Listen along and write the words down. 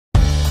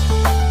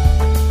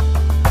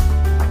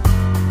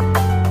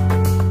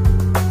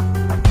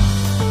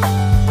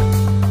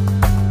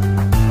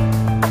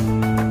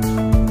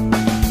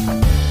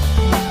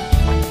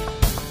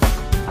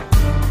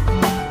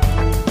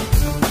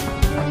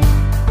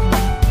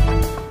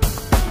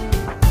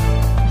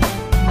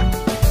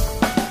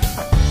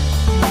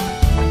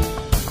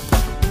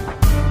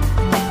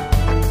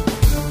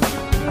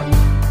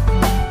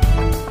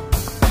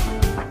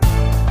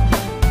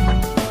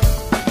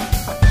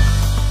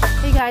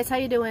guys, how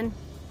you doing?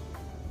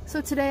 So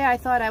today I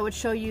thought I would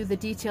show you the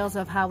details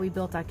of how we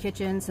built our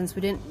kitchen, since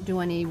we didn't do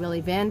any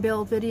really van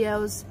build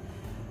videos.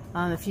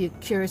 If you're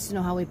curious to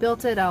know how we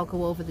built it, I'll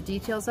go over the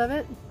details of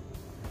it.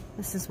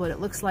 This is what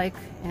it looks like,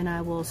 and I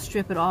will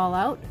strip it all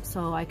out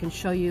so I can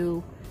show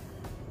you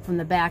from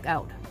the back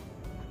out.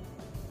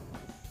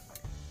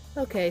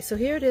 Okay, so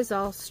here it is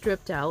all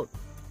stripped out.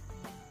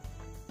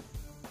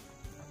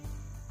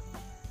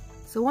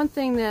 So one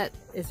thing that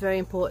is very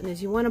important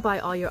is you want to buy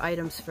all your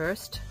items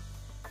first.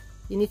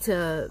 You need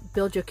to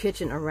build your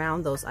kitchen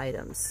around those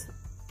items.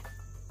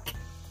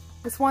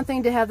 It's one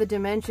thing to have the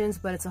dimensions,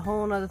 but it's a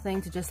whole other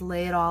thing to just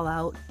lay it all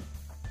out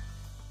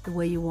the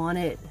way you want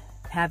it,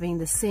 having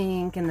the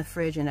sink and the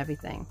fridge and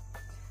everything.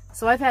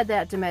 So I've had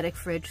that Dometic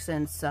fridge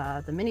since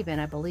the minivan,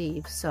 I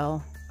believe,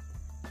 so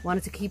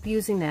wanted to keep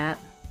using that,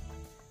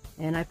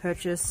 and I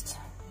purchased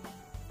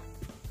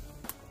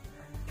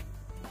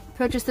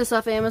this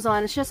off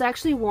Amazon. It's just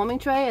actually a warming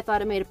tray. I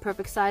thought it made a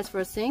perfect size for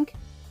a sink,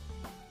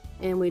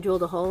 and we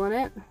drilled a hole in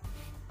it,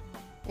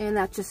 and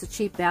that's just a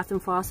cheap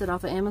bathroom faucet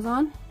off of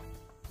Amazon.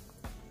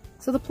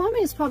 So the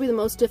plumbing is probably the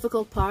most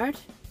difficult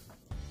part.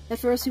 At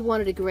first we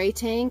wanted a gray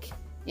tank,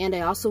 and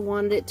I also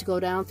wanted it to go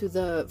down through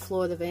the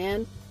floor of the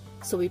van,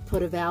 so we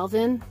put a valve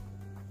in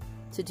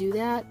to do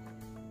that.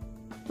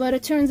 But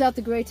it turns out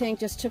the gray tank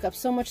just took up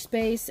so much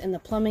space, and the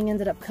plumbing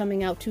ended up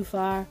coming out too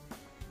far,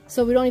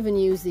 so we don't even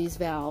use these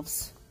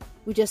valves.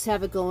 We just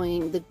have it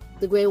going,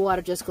 the gray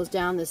water just goes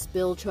down this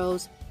bilge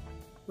hose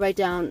right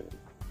down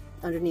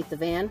underneath the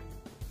van.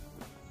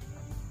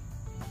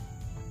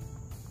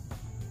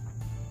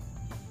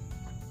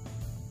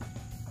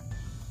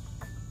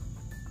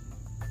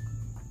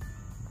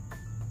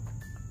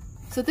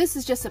 So this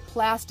is just a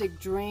plastic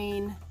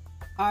drain,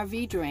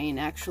 RV drain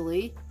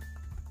actually,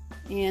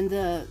 and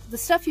the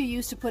stuff you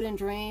use to put in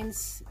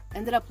drains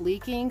ended up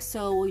leaking,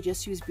 so we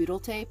just use butyl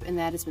tape, and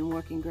that has been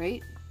working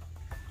great.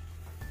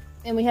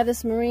 And we have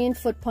this marine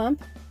foot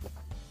pump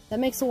that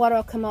makes the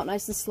water come out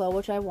nice and slow,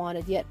 which I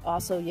wanted, yet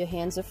also your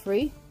hands are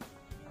free.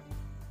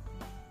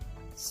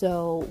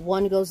 So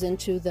one goes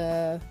into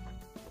the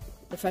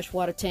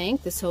freshwater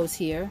tank, this hose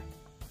here.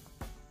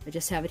 I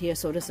just have it here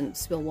so it doesn't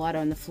spill water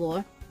on the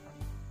floor.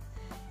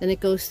 Then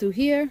it goes through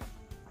here,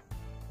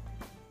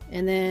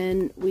 and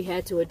then we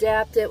had to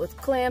adapt it with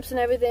clamps and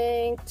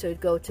everything to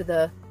go to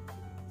the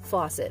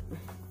faucet.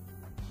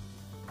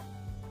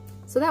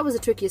 So that was the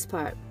trickiest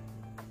part.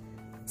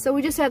 So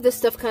we just have this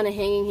stuff kind of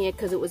hanging here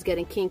because it was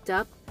getting kinked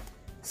up.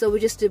 So we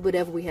just did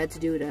whatever we had to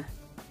do to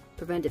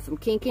prevent it from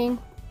kinking.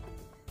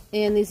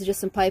 And these are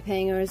just some pipe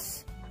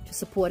hangers to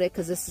support it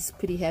because this is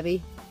pretty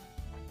heavy.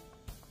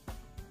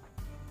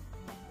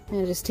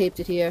 And I just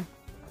taped it here.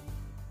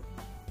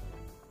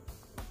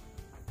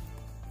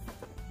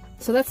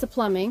 So that's the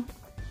plumbing.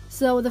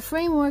 So the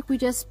framework,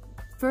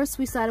 first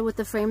we started with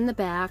the frame in the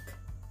back.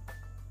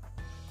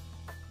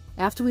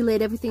 After we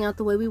laid everything out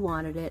the way we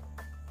wanted it,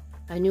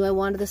 I knew I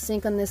wanted the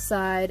sink on this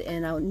side,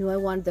 and I knew I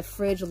wanted the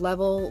fridge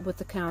level with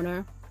the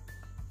counter,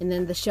 and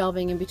then the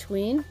shelving in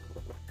between.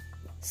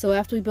 So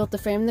after we built the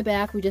frame in the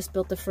back, we just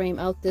built the frame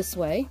out this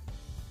way.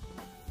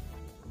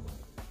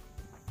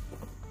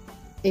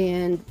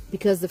 And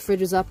because the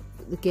fridge is up,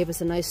 it gave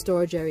us a nice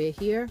storage area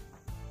here.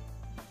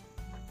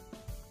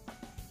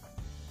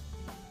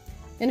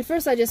 And at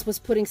first I just was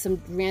putting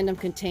some random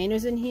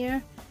containers in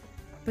here,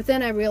 but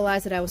then I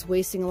realized that I was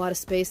wasting a lot of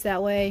space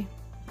that way.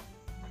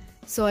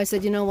 So I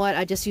said, you know what,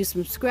 I just used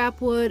some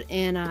scrap wood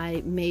and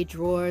I made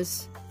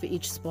drawers for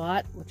each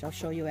spot, which I'll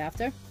show you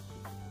after.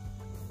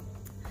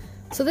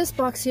 So this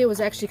box here was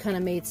actually kind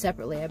of made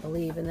separately, I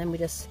believe, and then we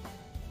just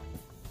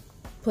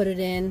put it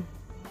in.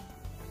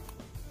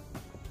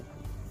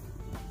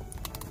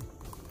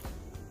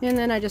 And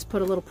then I just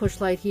put a little push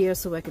light here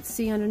so I could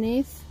see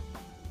underneath.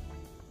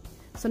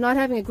 So not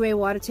having a gray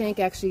water tank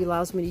actually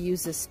allows me to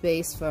use this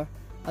space for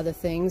other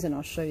things, and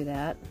I'll show you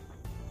that.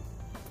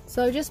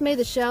 So I just made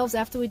the shelves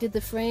after we did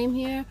the frame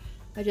here.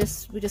 We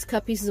just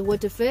cut pieces of wood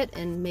to fit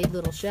and made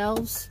little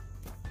shelves.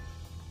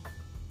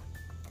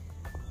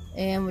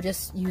 And we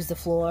just use the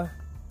floor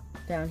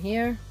down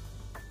here.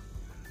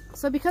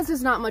 So because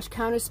there's not much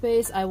counter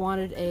space, I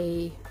wanted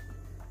a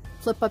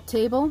flip-up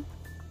table.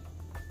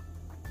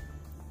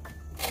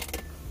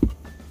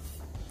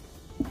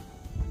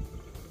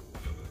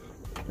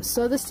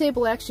 So this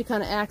table actually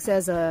kind of acts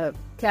as a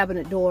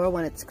cabinet door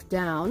when it's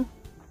down.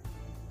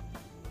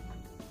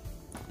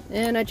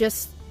 And I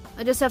just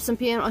have some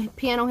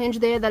piano hinge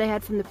there that I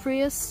had from the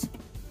Prius.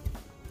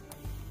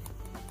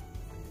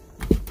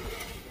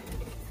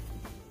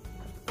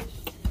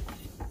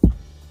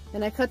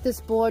 And I cut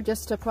this board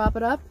just to prop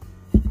it up.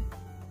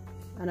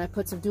 And I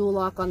put some dual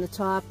lock on the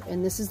top,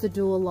 and this is the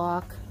dual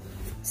lock.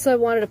 So I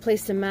wanted a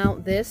place to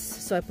mount this,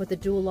 so I put the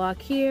dual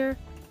lock here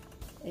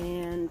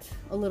and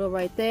a little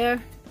right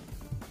there.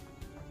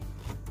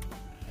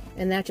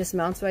 And that just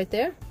mounts right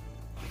there.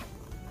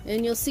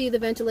 And you'll see the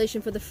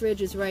ventilation for the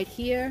fridge is right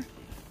here.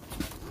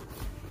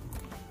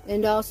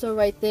 And also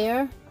right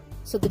there.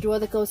 So the drawer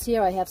that goes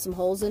here, I have some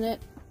holes in it.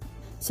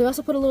 So I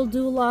also put a little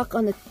dual lock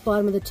on the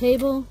bottom of the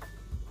table.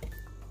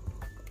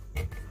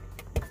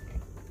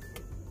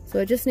 So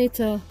I just need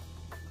to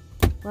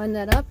line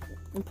that up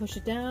and push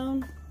it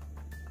down,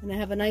 and I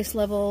have a nice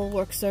level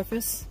work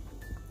surface,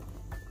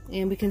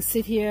 and we can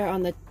sit here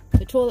on the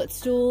toilet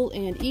stool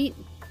and eat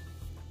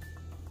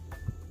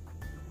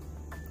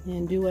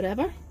and do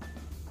whatever.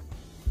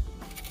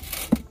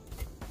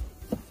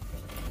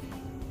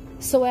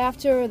 So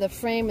after the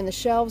frame and the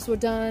shelves were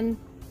done,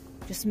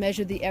 just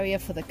measured the area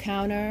for the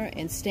counter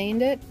and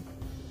stained it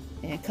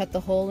and cut the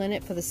hole in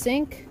it for the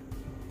sink,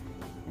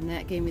 and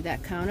that gave me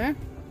that counter.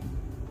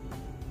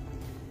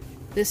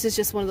 This is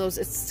just one of those,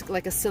 it's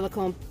like a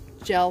silicone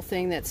gel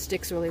thing that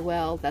sticks really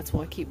well. That's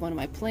where I keep one of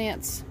my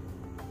plants.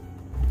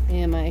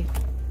 And my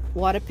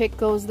water pick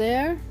goes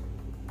there.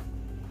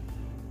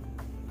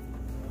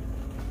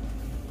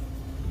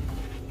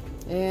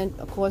 And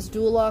of course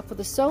dual lock for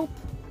the soap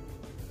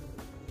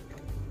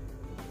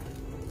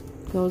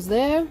goes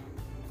there.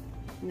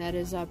 And that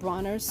is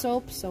Bronner's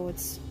soap, so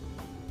it's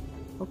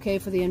okay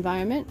for the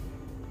environment.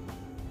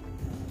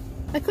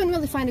 I couldn't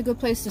really find a good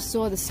place to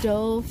store the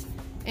stove,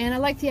 and I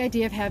like the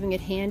idea of having it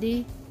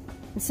handy.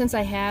 And since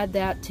I had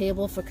that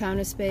table for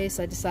counter space,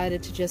 I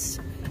decided to just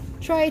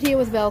try it here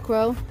with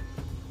Velcro.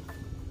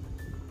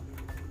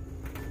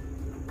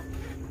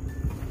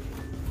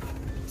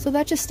 So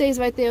that just stays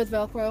right there with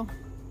Velcro.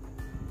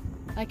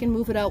 I can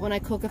move it out when I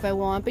cook if I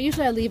want, but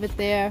usually I leave it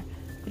there.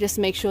 I just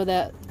make sure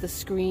that the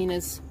screen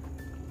is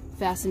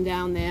fastened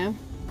down there.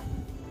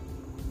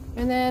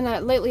 And then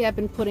lately I've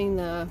been putting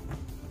the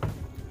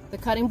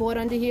cutting board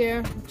under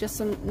here, just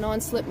some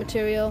non-slip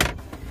material.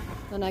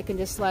 Then I can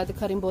just slide the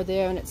cutting board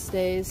there and it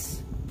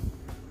stays.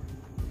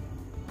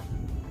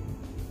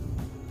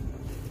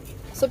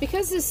 So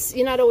because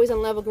you're not always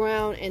on level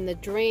ground and the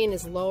drain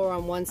is lower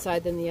on one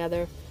side than the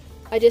other,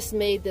 I just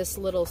made this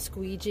little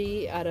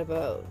squeegee out of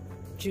a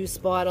juice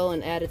bottle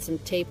and added some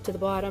tape to the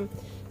bottom.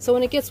 So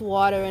when it gets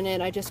water in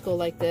it, I just go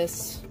like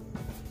this,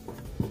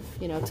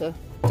 you know, to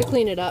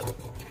clean it up.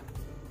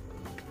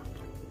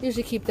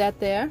 Usually keep that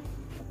there.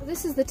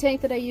 This is the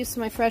tank that I use for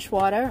my fresh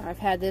water. I've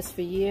had this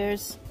for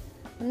years.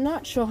 I'm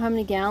not sure how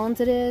many gallons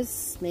it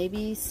is,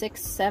 maybe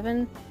 6,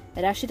 7.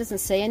 It actually doesn't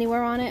say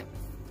anywhere on it.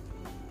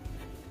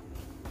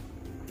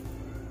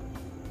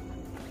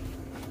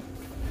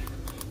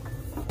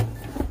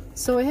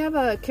 So I have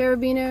a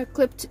carabiner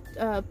clipped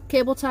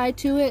cable tied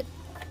to it,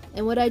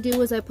 and what I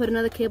do is I put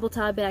another cable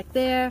tie back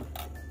there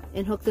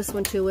and hook this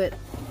one to it,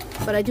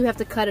 but I do have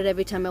to cut it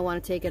every time I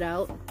want to take it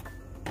out.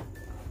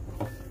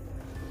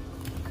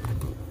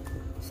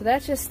 So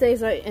that just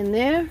stays right in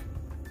there,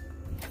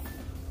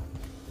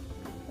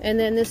 and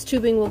then this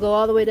tubing will go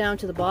all the way down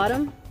to the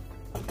bottom.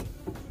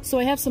 So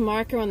I have some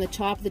marker on the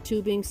top of the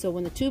tubing, so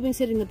when the tubing's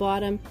hitting the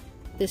bottom,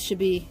 this should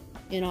be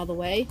in all the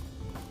way.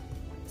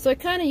 So I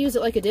kind of use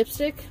it like a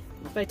dipstick.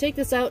 If I take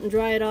this out and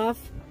dry it off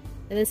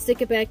and then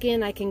stick it back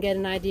in, I can get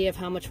an idea of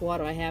how much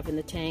water I have in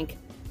the tank.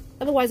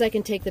 Otherwise I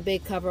can take the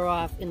big cover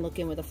off and look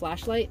in with a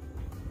flashlight.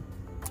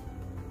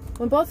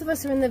 When both of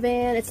us are in the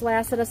van, it's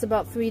lasted us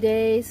about 3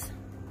 days.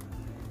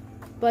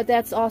 But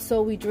that's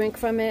also, we drink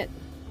from it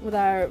with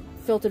our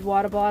filtered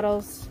water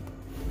bottles.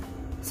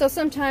 So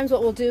sometimes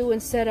what we'll do,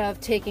 instead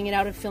of taking it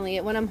out and filling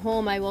it, when I'm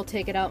home I will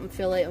take it out and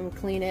fill it and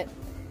clean it.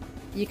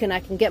 I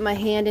can get my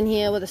hand in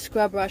here with a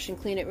scrub brush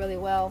and clean it really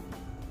well.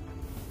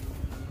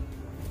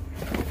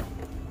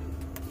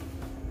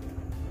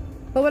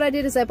 But what I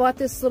did is I bought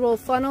this little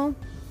funnel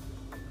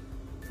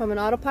from an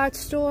auto parts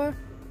store,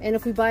 and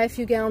if we buy a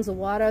few gallons of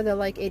water, they're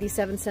like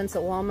 87 cents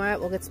at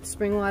Walmart. We'll get some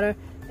spring water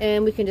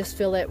and we can just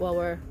fill it while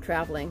we're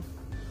traveling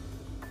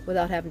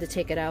without having to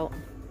take it out.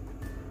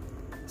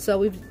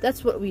 So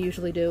that's what we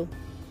usually do.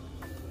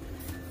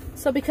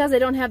 So because I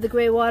don't have the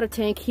gray water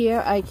tank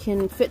here, I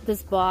can fit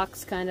this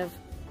box kind of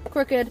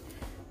crooked,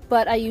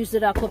 but I used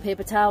it. I'll put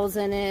paper towels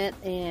in it,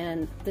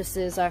 and this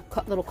is our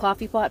little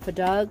coffee pot for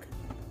Doug.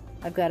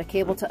 I've got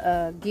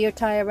a gear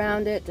tie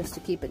around it just to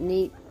keep it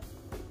neat.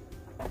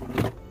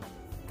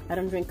 I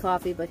don't drink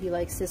coffee, but he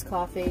likes his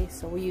coffee,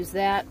 so we use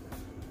that.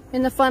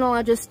 In the funnel,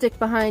 I'll just stick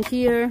behind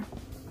here.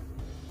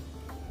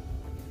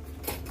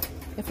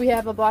 If we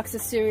have a box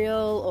of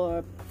cereal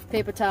or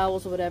paper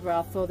towels or whatever,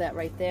 I'll throw that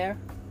right there.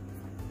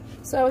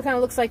 So it kind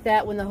of looks like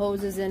that when the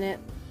hose is in it.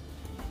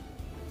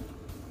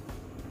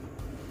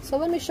 So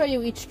let me show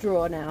you each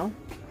drawer now.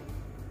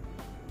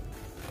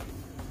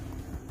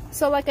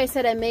 So like I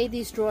said, I made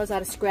these drawers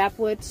out of scrap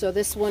wood, so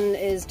this one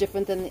is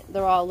different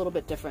they're all a little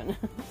bit different.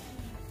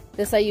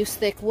 This I use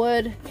thick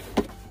wood,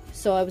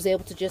 so I was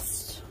able to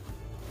just,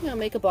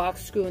 make a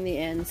box, screw in the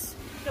ends.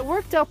 It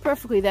worked out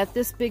perfectly that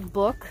this big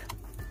book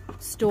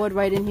stored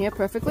right in here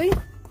perfectly.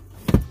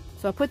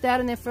 So I'll put that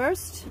in there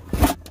first.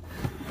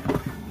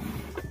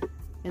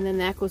 And then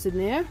that goes in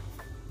there.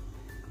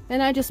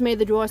 And I just made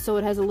the drawer so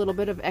it has a little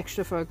bit of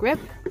extra for a grip.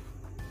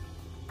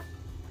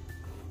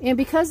 And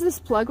because this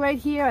plug right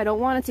here, I don't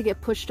want it to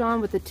get pushed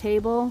on with the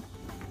table,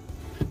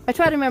 I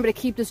try to remember to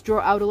keep this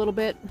drawer out a little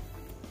bit.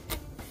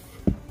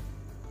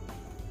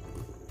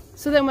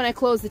 So then when I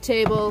close the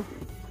table,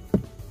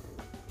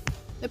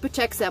 it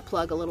protects that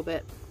plug a little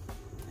bit.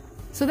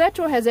 So that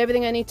drawer has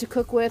everything I need to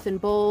cook with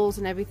and bowls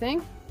and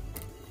everything.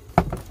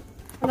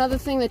 Another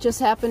thing that just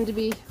happened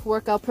to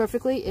work out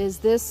perfectly is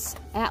this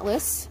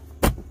Atlas.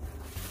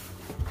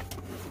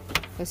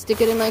 I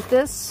stick it in like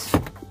this.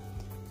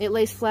 It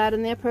lays flat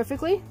in there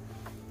perfectly.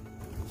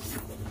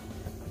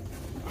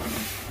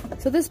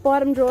 So this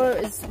bottom drawer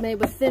is made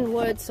with thin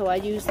wood, so I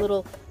use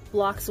little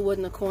blocks of wood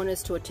in the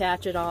corners to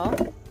attach it all.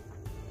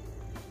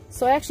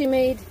 So I actually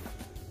made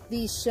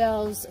these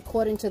shelves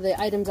according to the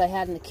items I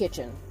had in the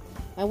kitchen.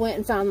 I went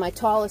and found my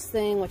tallest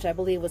thing, which I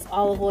believe was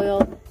olive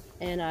oil,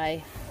 and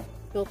I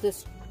built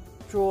this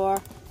drawer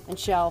and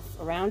shelf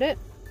around it.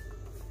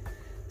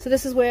 So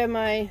this is where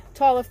my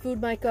taller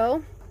food might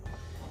go.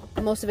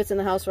 Most of it's in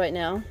the house right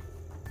now.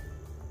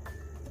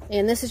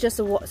 And this is just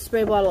a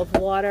spray bottle of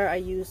water I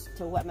use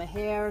to wet my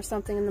hair or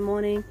something in the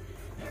morning.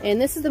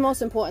 And this is the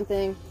most important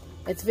thing.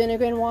 It's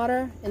vinegar and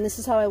water, and this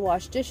is how I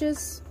wash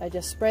dishes. I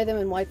just spray them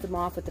and wipe them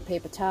off with the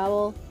paper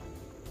towel.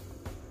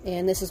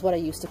 And this is what I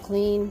use to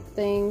clean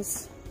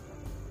things.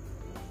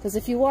 Because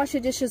if you wash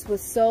your dishes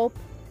with soap,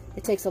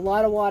 it takes a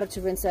lot of water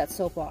to rinse that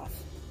soap off.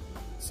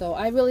 So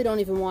I really don't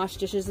even wash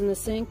dishes in the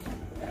sink.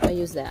 I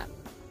use that.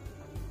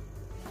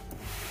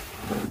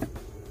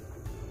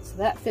 So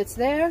that fits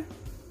there.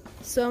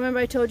 So remember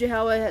I told you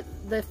how I had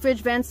the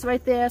fridge vents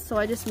right there, so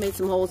I just made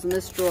some holes in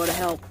this drawer to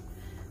help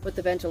with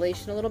the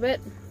ventilation a little bit.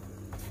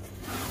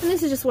 And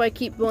this is just where I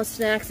keep most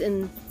snacks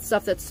and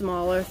stuff that's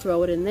smaller,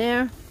 throw it in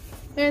there.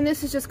 And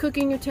this is just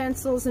cooking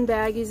utensils and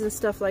baggies and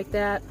stuff like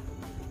that.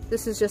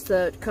 This is just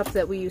the cup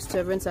that we use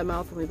to rinse our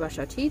mouth when we brush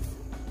our teeth.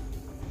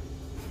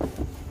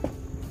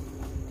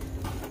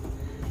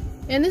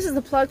 And this is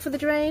the plug for the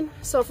drain.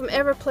 So if I'm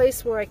ever a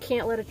place where I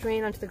can't let it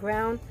drain onto the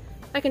ground,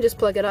 I can just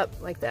plug it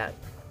up like that.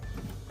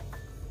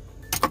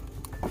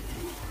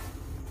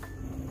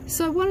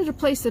 So I wanted a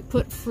place to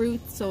put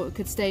fruit so it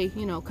could stay,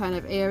 you know, kind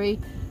of airy.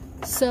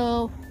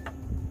 So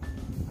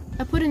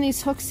I put in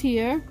these hooks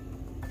here,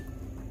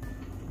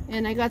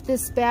 and I got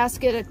this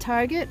basket at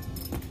Target,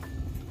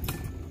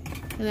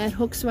 and that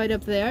hook's right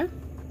up there.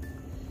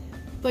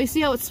 But you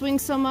see how it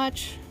swings so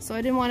much? So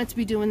I didn't want it to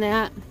be doing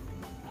that.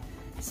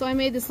 So I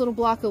made this little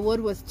block of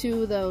wood with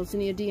 2 of those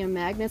neodymium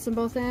magnets on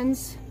both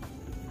ends.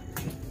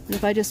 And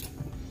if I just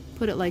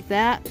put it like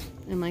that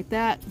and like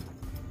that,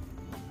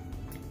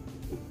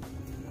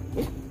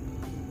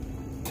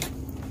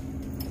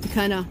 it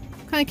kind of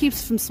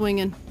keeps from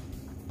swinging.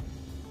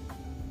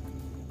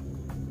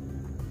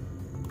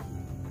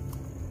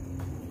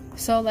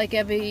 So like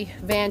every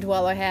van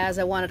dweller has,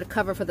 I wanted a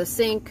cover for the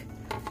sink.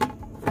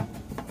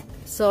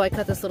 So I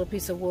cut this little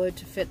piece of wood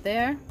to fit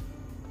there.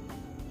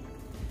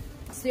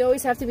 So you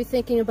always have to be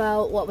thinking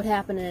about what would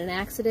happen in an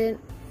accident.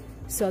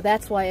 So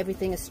that's why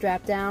everything is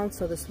strapped down.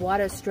 So this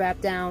water is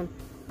strapped down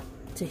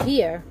to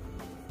here,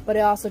 but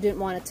I also didn't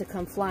want it to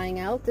come flying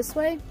out this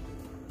way.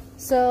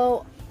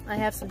 So I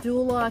have some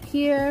dual lock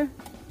here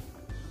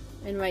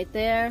and right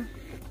there.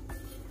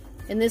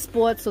 And this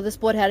board, so this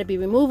board had to be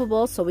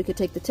removable so we could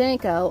take the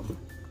tank out.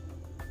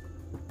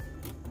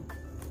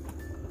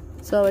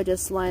 So I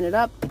just line it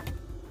up,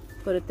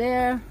 put it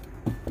there,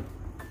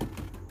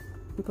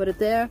 and put it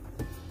there,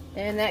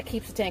 and that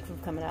keeps the tank from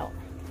coming out.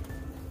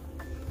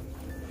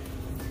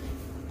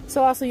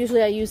 So also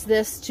usually I use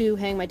this to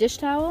hang my dish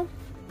towel.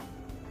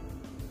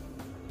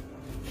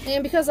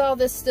 And because all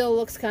this still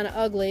looks kind of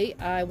ugly,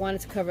 I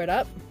wanted to cover it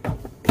up.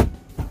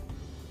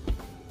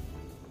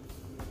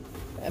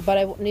 But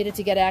I needed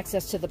to get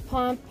access to the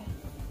pump,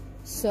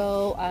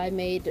 so I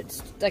made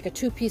like a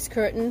 2-piece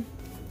curtain.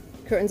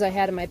 Curtains I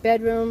had in my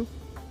bedroom,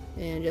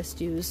 and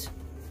just use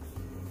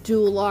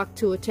dual lock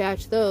to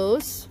attach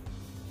those.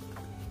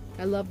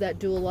 I love that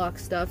dual lock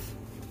stuff.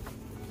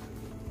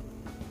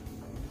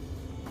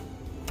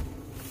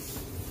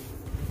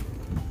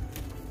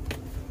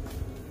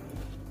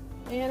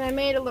 And I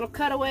made a little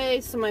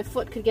cutaway so my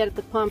foot could get at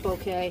the pump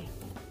okay.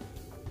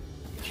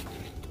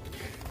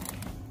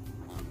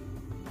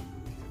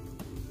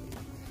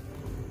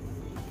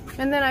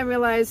 And then I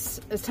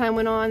realized as time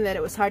went on that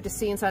it was hard to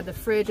see inside the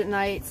fridge at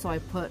night, so I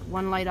put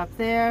one light up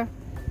there,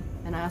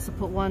 and I also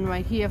put one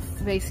right here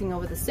facing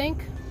over the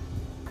sink.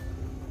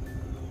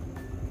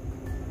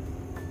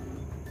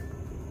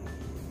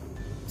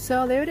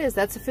 So there it is,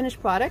 that's the finished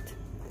product.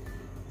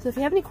 So if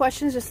you have any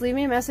questions, just leave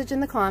me a message in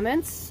the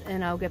comments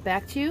and I'll get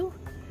back to you.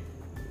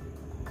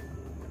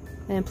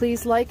 And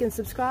please like and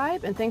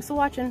subscribe, and thanks for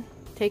watching.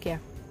 Take care.